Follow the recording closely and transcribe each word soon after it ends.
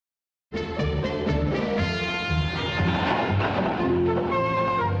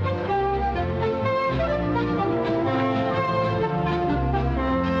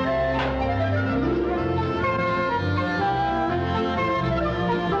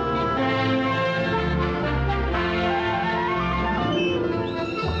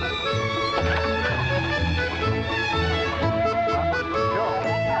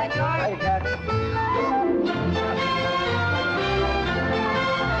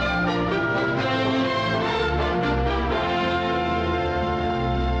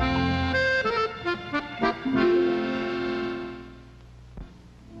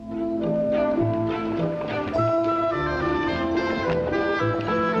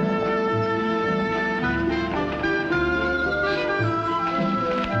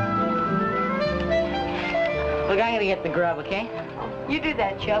Look, I'm gonna get the grub, okay? You do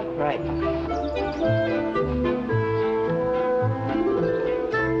that, Joe. Right.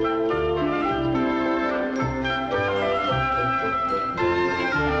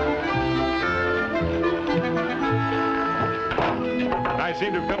 I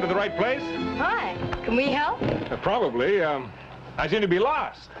seem to have come to the right place. Hi. Can we help? Probably. I seem to be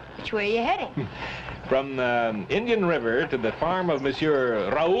lost. Which way are you heading? From Indian River to the farm of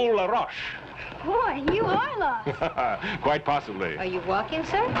Monsieur Raoul Laroche. Boy, you are lost. Quite possibly. Are you walking,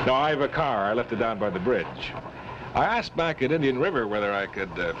 sir? No, I have a car. I left it down by the bridge. I asked back at Indian River whether I could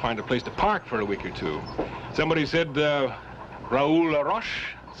find a place to park for a week or two. Somebody said Raoul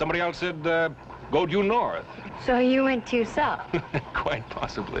Laroche. Somebody else said go due north. So you went due south? Quite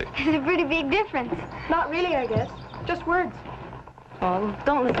possibly. It's a pretty big difference. Not really, I guess. Just words. Oh,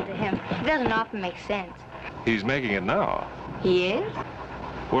 don't listen to him. It doesn't often make sense. He's making it now. He is?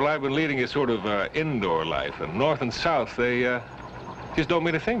 Well, I've been leading a sort of indoor life, and north and south, they just don't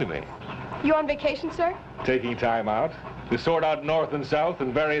mean a thing to me. You on vacation, sir? Taking time out to sort out north and south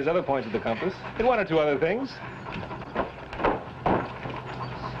and various other points of the compass, and one or two other things.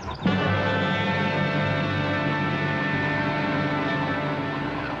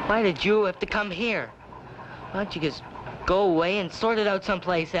 Why did you have to come here? Why don't you just go away and sort it out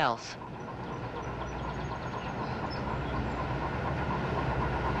someplace else?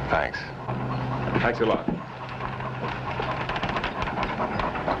 Thanks. Thanks a lot.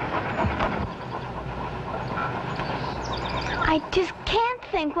 I just can't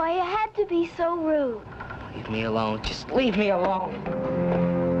think why you had to be so rude. Leave me alone. Just leave me alone.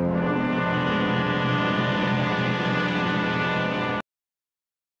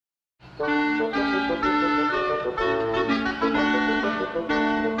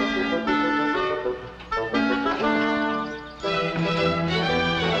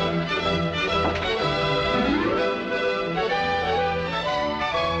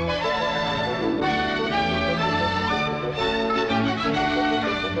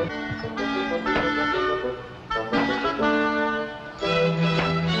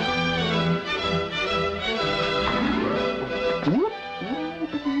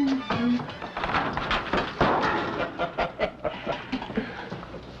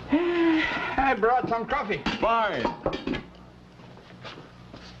 I brought some coffee. Fine.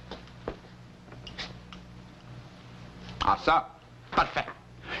 Ah, ça. Parfait.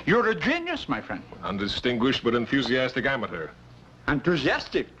 You're a genius, my friend. Undistinguished but enthusiastic amateur.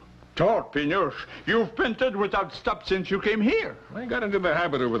 Enthusiastic. Torpinous. You've painted without stop since you came here. I got into the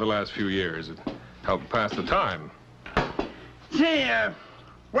habit over the last few years. It helped pass the time. Say,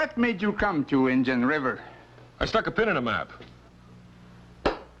 what made you come to Indian River? I stuck a pin in a map.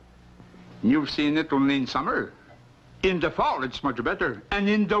 You've seen it only in summer. In the fall, it's much better. And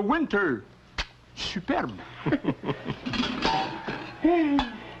in the winter, superb.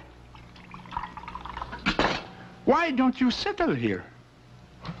 Why don't you settle here?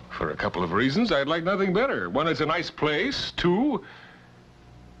 For a couple of reasons. I'd like nothing better. One, it's a nice place. Two,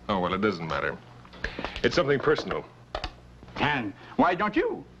 oh, well, it doesn't matter. It's something personal. And why don't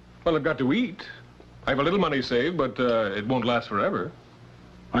you? Well, I've got to eat. I have a little money saved, but it won't last forever.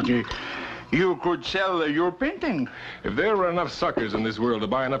 But you could sell your painting. If there were enough suckers in this world to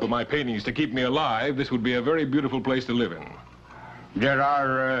buy enough of my paintings to keep me alive, this would be a very beautiful place to live in. There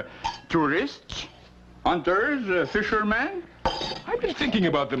are tourists, hunters, fishermen. I've been thinking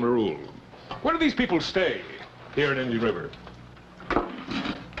about them, Raoul. Where do these people stay here in Indian River?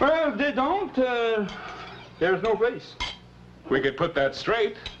 Well, they don't. There's no place. We could put that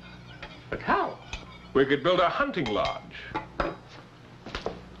straight. But how? We could build a hunting lodge.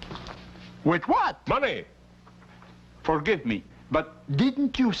 With what? Money. Forgive me, but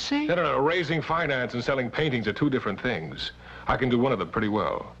didn't you say? No. Raising finance and selling paintings are two different things. I can do one of them pretty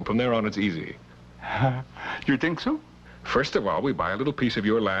well. From there on, it's easy. You think so? First of all, we buy a little piece of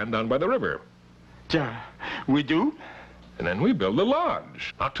your land down by the river. We do? And then we build a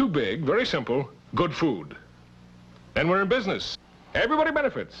lodge. Not too big, very simple, good food. Then we're in business. Everybody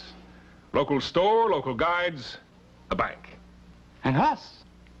benefits. Local store, local guides, a bank. And us?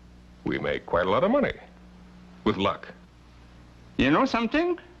 We make quite a lot of money. With luck. You know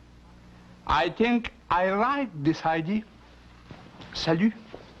something? I think I like this idea. Salut.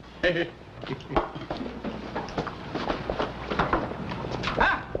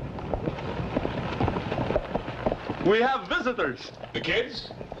 Ah! We have visitors. The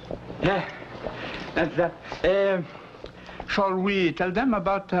kids? Yeah, that's that. Shall we tell them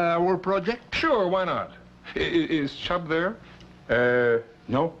about our project? Sure, why not? Is Chubb there?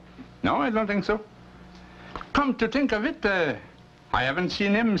 No. No, I don't think so. Come to think of it, I haven't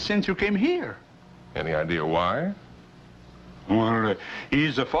seen him since you came here. Any idea why? Well,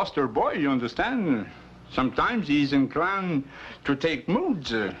 he's a foster boy, you understand? Sometimes he's inclined to take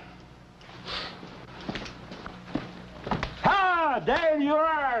moods. Ah, there you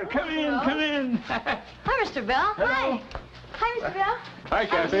are. Come in, come in. Hi, Mr. Bell. Hello. Hi. Hi, Mr. Bell. Hi,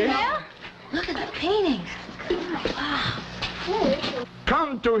 Kathy. Bell? Look at the paintings. Wow.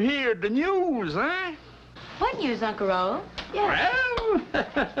 Come to hear the news, eh? What news, Uncle Raoul? Well,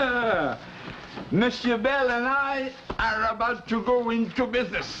 Monsieur Bell and I are about to go into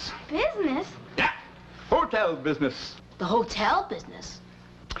business. Business? Yeah, hotel business. The hotel business.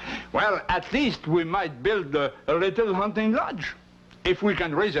 Well, at least we might build a little hunting lodge, if we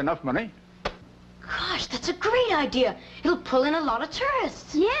can raise enough money. Gosh, that's a great idea. It'll pull in a lot of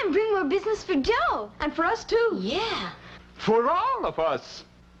tourists. Yeah, and bring more business for Joe. And for us, too. Yeah. For all of us.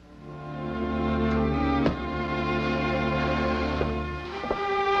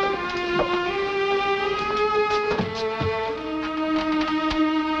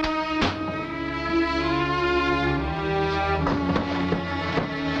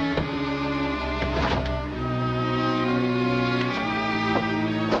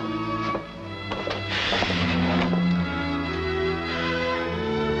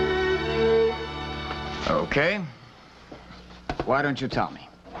 Okay. Why don't you tell me?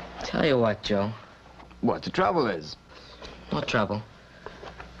 Tell you what, Joe. What the trouble is? No trouble.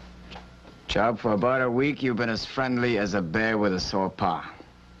 Chubb, for about a week, you've been as friendly as a bear with a sore paw.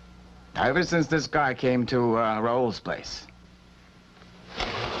 Ever since this guy came to Raoul's place.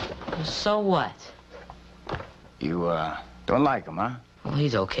 So what? You, don't like him, huh? Well,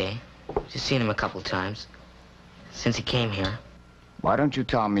 he's okay. Just seen him a couple times. Since he came here. Why don't you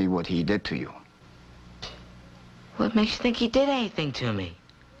tell me what he did to you? What makes you think he did anything to me?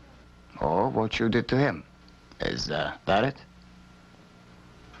 Or what you did to him? Is, that it?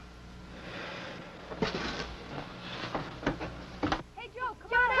 Hey, Joe,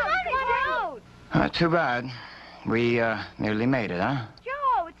 come on out. Too bad. We, nearly made it, huh?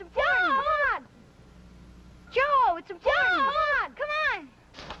 Joe, it's important. Joe, come on. Joe, it's important. Joe, come on.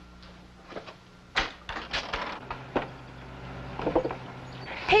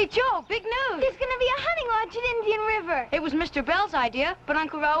 Hey, Joe, big news. There's gonna be a hunting lodge at Indian River. It was Mr. Bell's idea, but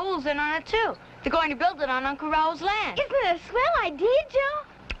Uncle Raoul's in on it, too. They're going to build it on Uncle Raoul's land. Isn't it a swell idea, Joe?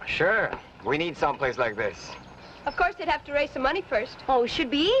 Sure. We need someplace like this. Of course, they'd have to raise some money first. Oh, it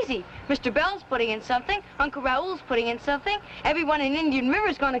should be easy. Mr. Bell's putting in something. Uncle Raoul's putting in something. Everyone in Indian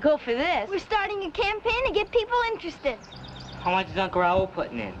River's going to go for this. We're starting a campaign to get people interested. How much is Uncle Raoul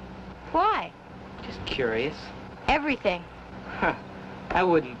putting in? Why? Just curious. Everything. Huh. I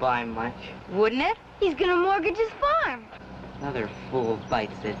wouldn't buy much. Wouldn't it? He's gonna mortgage his farm. Another fool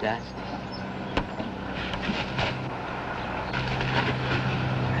bites the dust.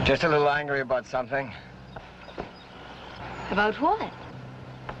 Just a little angry about something. About what?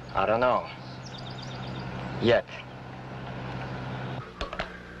 I don't know. Yet.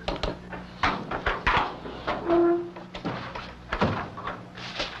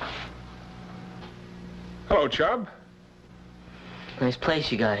 Hello, Chubb. Nice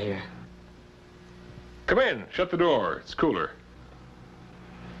place you got here. Come in. Shut the door. It's cooler.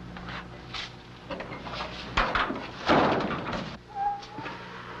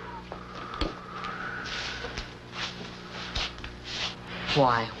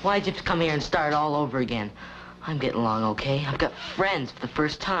 Why? Why'd you have to come here and start all over again? I'm getting along okay. I've got friends for the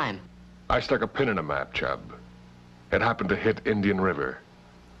first time. I stuck a pin in a map, Chubb. It happened to hit Indian River.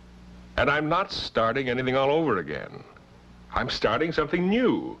 And I'm not starting anything all over again. I'm starting something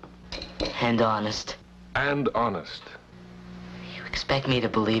new. And honest. And honest. You expect me to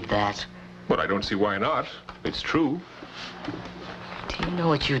believe that? But I don't see why not. It's true. Do you know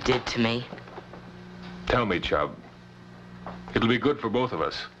what you did to me? Tell me, Chubb. It'll be good for both of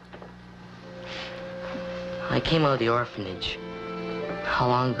us. I came out of the orphanage. How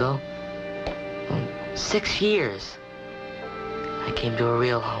long ago? 6 years. I came to a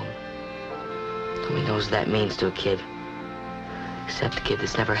real home. Nobody knows what that means to a kid. Except a kid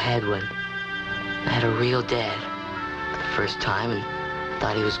that's never had one. I had a real dad for the first time and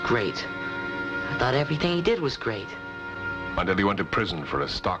thought he was great. I thought everything he did was great. Until he went to prison for a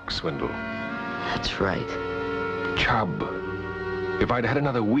stock swindle. That's right. Chub. If I'd had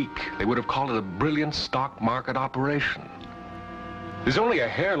another week, they would have called it a brilliant stock market operation. There's only a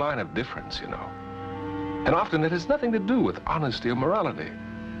hairline of difference, you know. And often it has nothing to do with honesty or morality.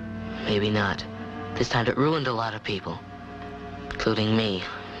 Maybe not. This time it ruined a lot of people. Including me,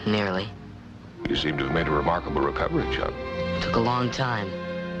 nearly. You seem to have made a remarkable recovery, Chub. It took a long time.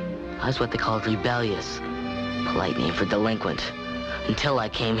 I was what they called rebellious. Polite name for delinquent. Until I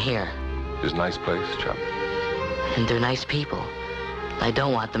came here. It's a nice place, Chub. And they're nice people. I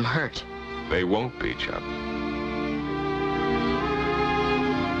don't want them hurt. They won't be, Chub.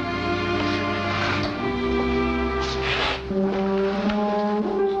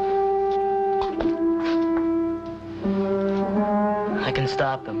 I can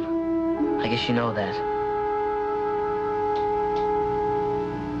stop them. I guess you know that.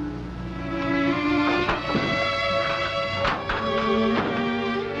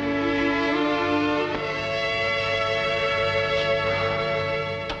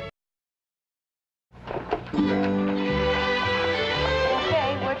 Okay,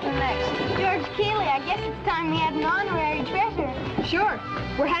 what's next? George Keeley, I guess it's time we had an honorary treasure. Sure.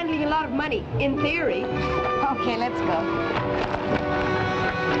 We're handling a lot of money, in theory. Okay, let's go.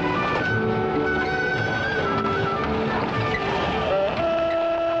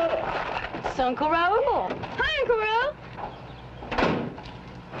 It's Uncle Raoul. Hi, Uncle Raoul.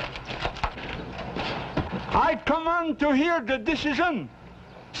 I come on to hear the decision.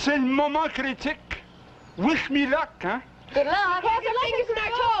 C'est le moment critique. Wish me luck, hein? Good luck. Have your fingers in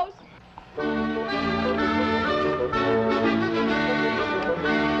our toes.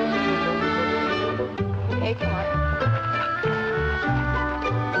 Okay, come on.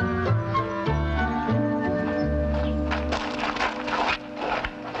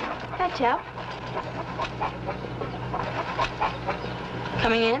 Hi, Chub.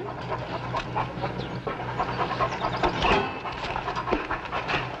 Coming in?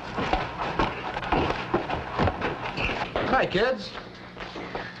 Hi, kids.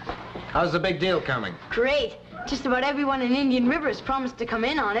 How's the big deal coming? Great. Just about everyone in Indian River has promised to come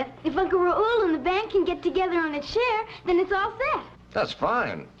in on it. If Uncle Raoul and the band can get together on a share, then it's all set. That's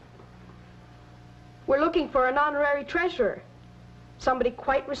fine. We're looking for an honorary treasurer. Somebody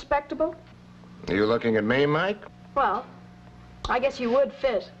quite respectable. Are you looking at me, Mike? Well, I guess you would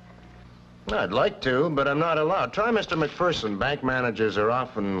fit. I'd like to, but I'm not allowed. Try Mr. McPherson. Bank managers are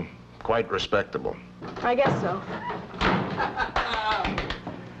often quite respectable. I guess so.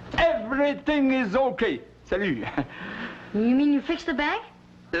 Everything is okay. Salut. You mean you fixed the bank?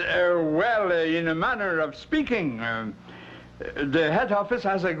 In a manner of speaking, the head office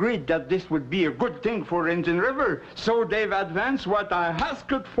has agreed that this would be a good thing for Indian River, so they've advanced what I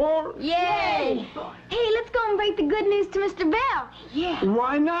asked for. Yay! Hey, let's go and break the good news to Mr. Bell. Yeah.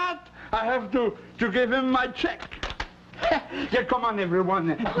 Why not? I have to give him my check. Yeah, come on,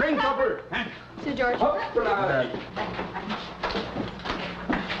 everyone. Bring cover. Sir George. Hoppla.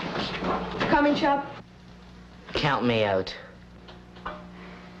 Coming, Chub. Count me out.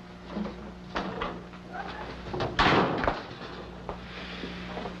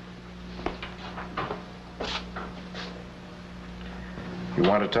 You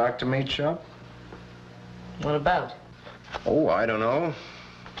want to talk to me, Chub? What about? Oh, I don't know.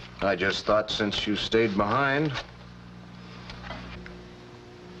 I just thought since you stayed behind.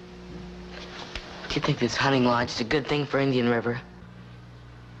 Do you think this hunting lodge is a good thing for Indian River?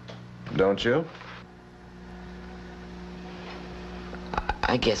 Don't you?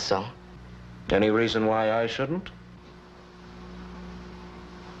 I guess so. Any reason why I shouldn't?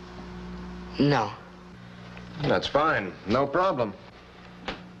 No. That's fine. No problem.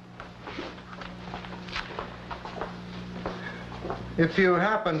 If you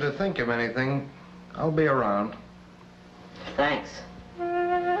happen to think of anything, I'll be around. Thanks.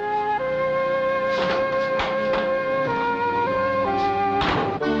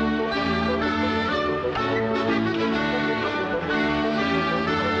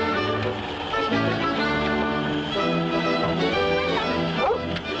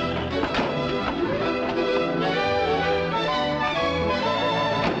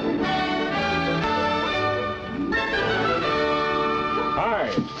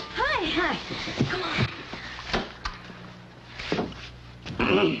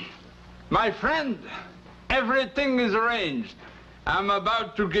 My friend, Everything is arranged. I'm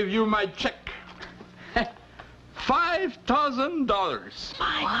about to give you my check. $5,000.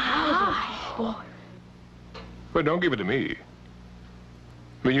 Wow. But don't give it to me.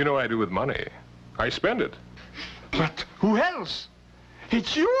 I mean, you know what I do with money. I spend it. But who else?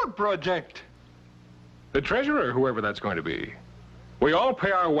 It's your project. The treasurer, whoever that's going to be. We all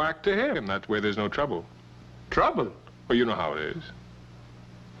pay our whack to him. That way there's no trouble. Trouble? Well, you know how it is.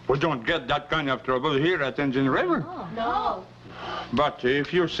 We don't get that kind of trouble here at Indian River. Oh, no. But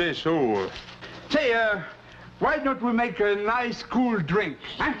if you say so... Say, why don't we make a nice cool drink?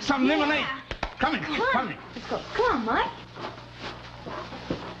 Huh? Some lemonade. Come in, come in. Let's go. Come on, Mike.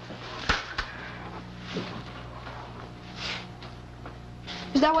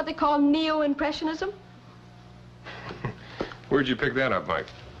 Is that what they call neo-impressionism? Where'd you pick that up, Mike?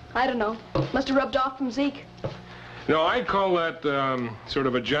 I don't know. Must have rubbed off from Zeke. No, I'd call that sort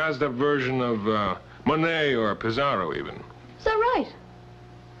of a jazzed-up version of Monet or Pizarro, even. Is that right?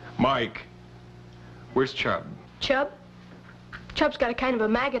 Mike, where's Chubb? Chubb? Chubb's got a kind of a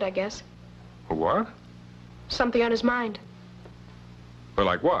maggot, I guess. A what? Something on his mind. Well,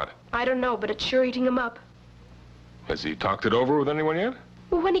 like what? I don't know, but it's sure eating him up. Has he talked it over with anyone yet?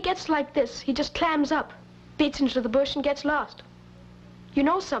 Well, when he gets like this, he just clams up, beats into the bush and gets lost. You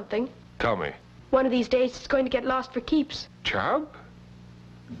know something? Tell me. One of these days, he's going to get lost for keeps. Chubb?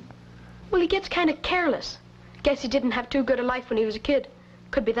 Well, he gets kind of careless. Guess he didn't have too good a life when he was a kid.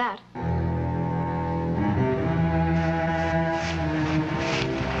 Could be that.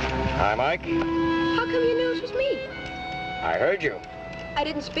 Hi, Mike. How come you knew it was me? I heard you. I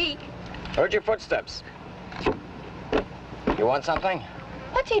didn't speak. Heard your footsteps. You want something?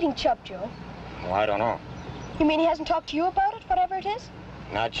 What's eating Chubb, Joe? Well, I don't know. You mean he hasn't talked to you about it, whatever it is?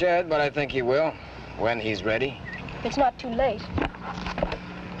 Not yet, but I think he will. When he's ready. It's not too late.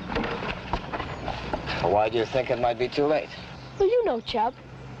 Why do you think it might be too late? Well, you know Chubb.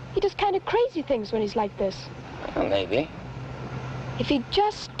 He does kind of crazy things when he's like this. Well, maybe. If he'd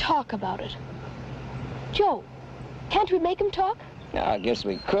just talk about it. Joe, can't we make him talk? Yeah, I guess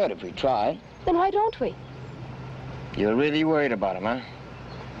we could if we tried. Then why don't we? You're really worried about him, huh?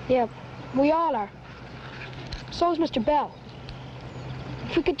 Yeah, we all are. So's Mr. Bell.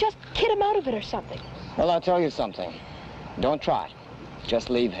 If we could just kid him out of it or something. Well, I'll tell you something. Don't try. Just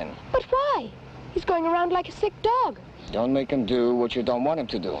leave him. But why? He's going around like a sick dog. Don't make him do what you don't want him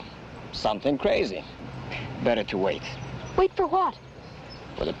to do. Something crazy. Better to wait. Wait for what?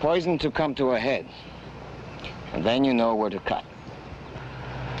 For the poison to come to a head. And then you know where to cut.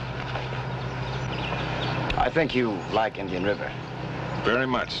 I think you like Indian River. Very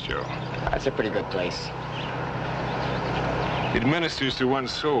much, Joe. That's a pretty good place. It ministers to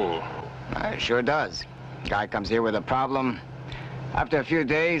one's soul. It sure does. Guy comes here with a problem. After a few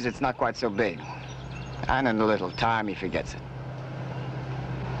days, it's not quite so big. And in a little time, he forgets it.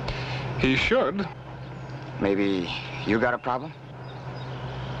 He should. Maybe you got a problem?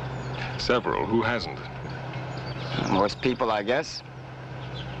 Several. Who hasn't? Most people, I guess.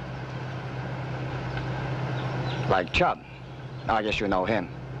 Like Chubb. I guess you know him.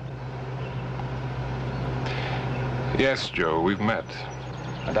 Yes, Joe, we've met.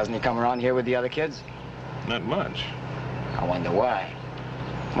 Doesn't he come around here with the other kids? Not much. I wonder why.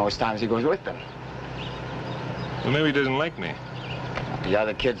 Most times he goes with them. Well, maybe he doesn't like me. The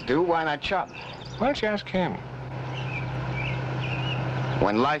other kids do, why not Chubb? Why don't you ask him?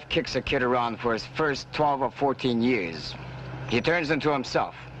 When life kicks a kid around for his first 12 or 14 years, he turns into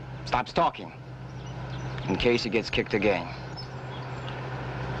himself, stops talking, in case he gets kicked again.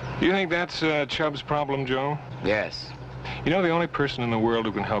 You think that's Chubb's problem, Joe? Yes. You know the only person in the world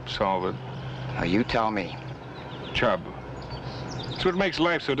who can help solve it? Now, you tell me. Chubb. That's what makes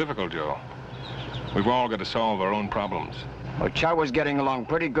life so difficult, Joe. We've all got to solve our own problems. Well, Chubb was getting along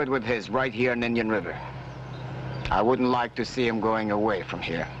pretty good with his right here in Indian River. I wouldn't like to see him going away from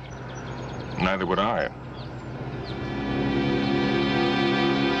here. Neither would I.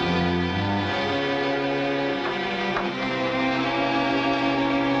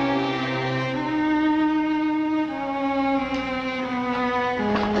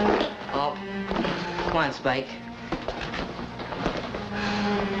 Oh, come on, Spike.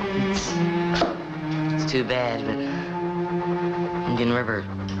 It's too bad, but Indian River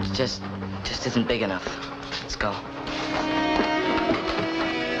just isn't big enough. Let's go.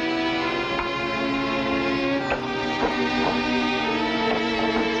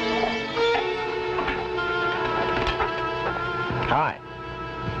 Hi.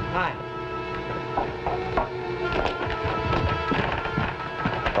 Hi.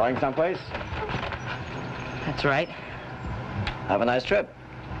 Going someplace? That's right. Have a nice trip.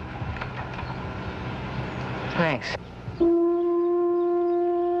 Thanks.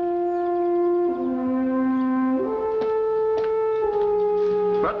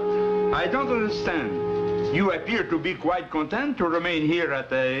 But I don't understand. You appear to be quite content to remain here at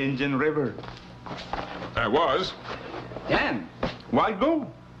the Indian River. I was. Then, why go?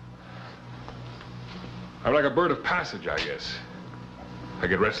 I'm like a bird of passage, I guess. I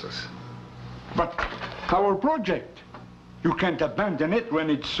get restless. But our project, you can't abandon it when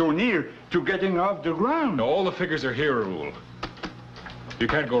it's so near to getting off the ground. No, all the figures are here, Raoul. You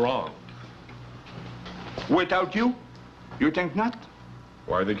can't go wrong. Without you? You think not?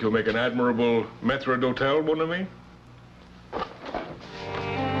 Why, I think you'll make an admirable maître d'hôtel, mon ami.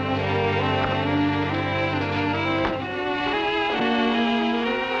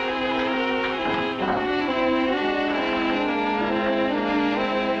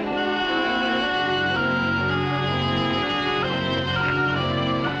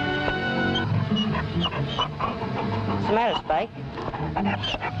 What's the matter, Spike?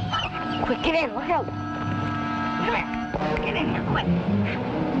 Quick, get in. Look out. Come here. Get in here, quick.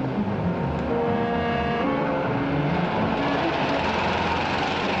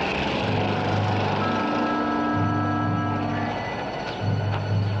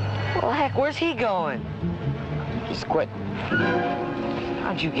 Well, heck, where's he going? He's quit.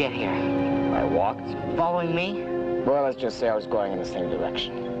 How'd you get here? I walked. Following me? Well, let's just say I was going in the same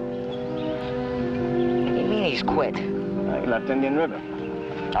direction. What do you mean he's quit? I left Indian River.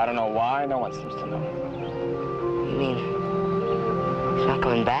 I don't know why. No one seems to know. You mean he's not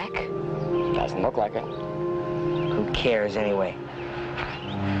coming back? Doesn't look like it. Who cares anyway?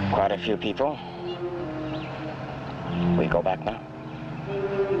 Quite a few people. We go back now.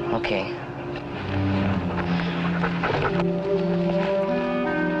 Okay.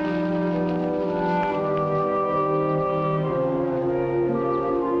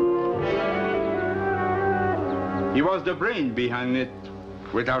 He was the brain behind it.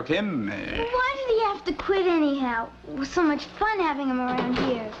 Without him... Why did he have to quit anyhow? It was so much fun having him around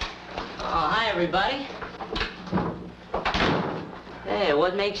here. Oh, hi, everybody. Hey,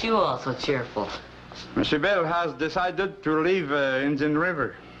 what makes you all so cheerful? Monsieur Bell has decided to leave Indian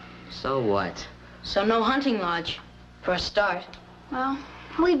River. So what? So no hunting lodge, for a start. Well,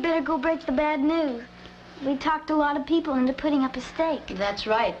 we'd better go break the bad news. We talked a lot of people into putting up a stake. That's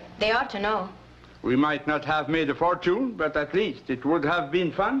right. They ought to know. We might not have made a fortune, but at least it would have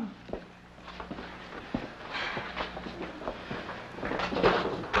been fun.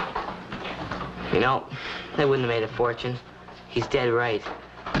 You know, they wouldn't have made a fortune. He's dead right.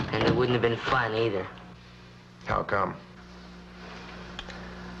 And it wouldn't have been fun either. How come?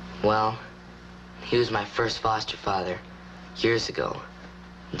 Well, he was my first foster father years ago,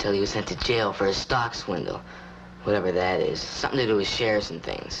 until he was sent to jail for his stock swindle. Whatever that is. Something to do with shares and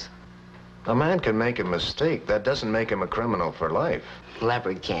things. A man can make a mistake. That doesn't make him a criminal for life.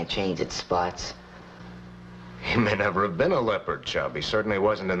 Leopard can't change its spots. He may never have been a leopard, Chub. He certainly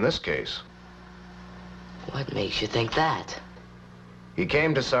wasn't in this case. What makes you think that? He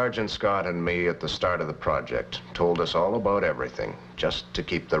came to Sergeant Scott and me at the start of the project, told us all about everything, just to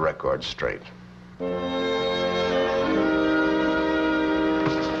keep the record straight.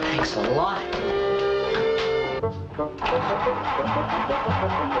 Thanks a lot.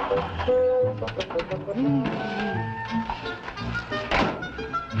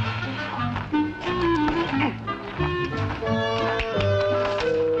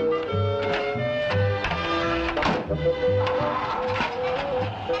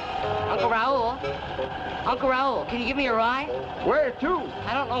 Uncle Raoul, can you give me a ride? Where to?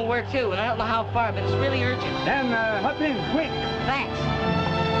 I don't know where to, and I don't know how far, but it's really urgent. Then hop in, quick. Thanks.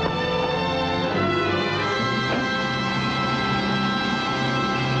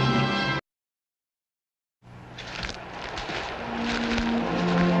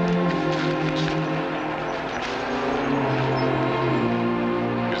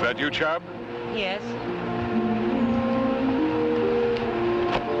 Is that you, Chubb? Yes.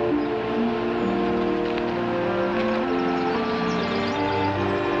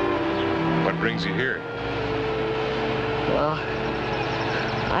 What brings you here? Well,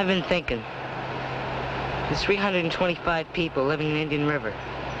 I've been thinking. There's 325 people living in Indian River.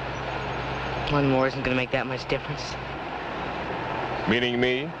 One more isn't going to make that much difference. Meaning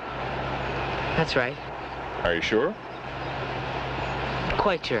me? That's right. Are you sure?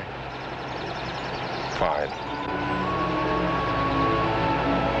 Quite sure. Fine.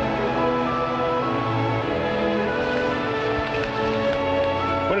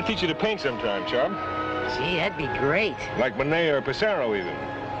 I want to teach you to paint sometime, Chubb. Gee, that'd be great. Like Monet or Pissarro, even.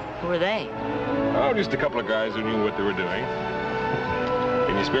 Who are they? Oh, just a couple of guys who knew what they were doing.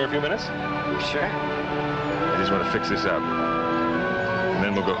 Can you spare a few minutes? Sure. I just want to fix this up. And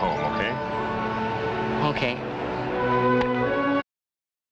then we'll go home, okay? Okay.